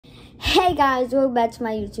Hey guys, welcome back to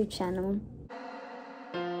my YouTube channel.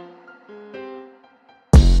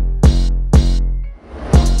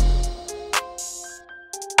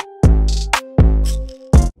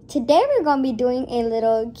 Today we're going to be doing a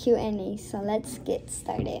little Q&A, so let's get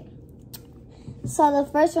started. So the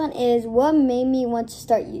first one is, what made me want to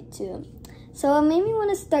start YouTube? So what made me want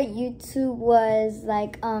to start YouTube was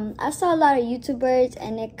like, I saw a lot of YouTubers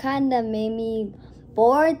and it kind of made me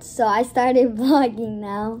bored, so I started vlogging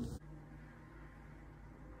now.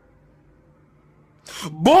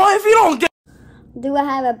 Boy, if you don't get... Do I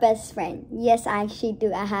have a best friend? Yes, I actually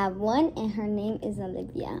do. I have one and her name is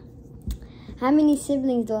Olivia. How many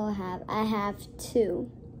siblings do I have? I have 2.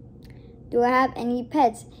 Do I have any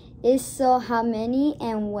pets? If so, how many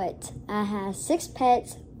and what? I have 6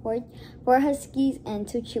 pets, 4 huskies, and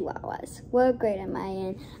 2 chihuahuas. What grade am I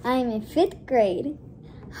in? I am in 5th grade.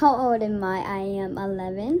 How old am I? I am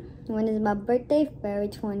 11. When is my birthday? February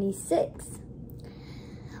 26th.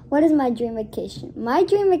 What is my dream vacation? My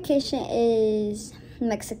dream vacation is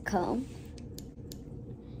Mexico.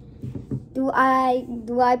 Do I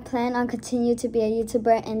plan on continue to be a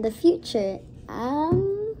YouTuber in the future? I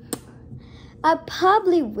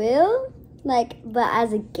probably will, but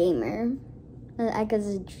as a gamer, like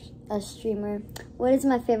as a streamer. What is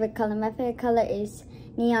my favorite color? My favorite color is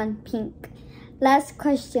neon pink. Last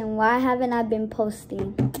question, why haven't I been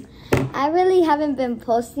posting? I really haven't been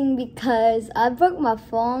posting because I broke my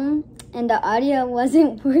phone and the audio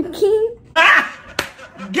wasn't working.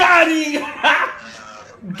 Got him!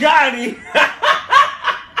 Got him!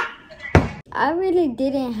 I really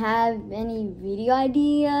didn't have any video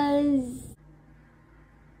ideas.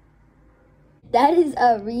 That is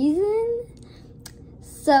a reason.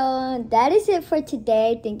 So that is it for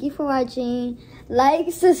today. Thank you for watching.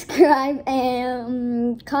 Like, subscribe,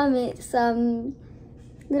 and comment some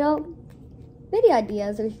little video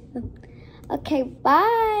ideas or something. Okay,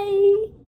 bye.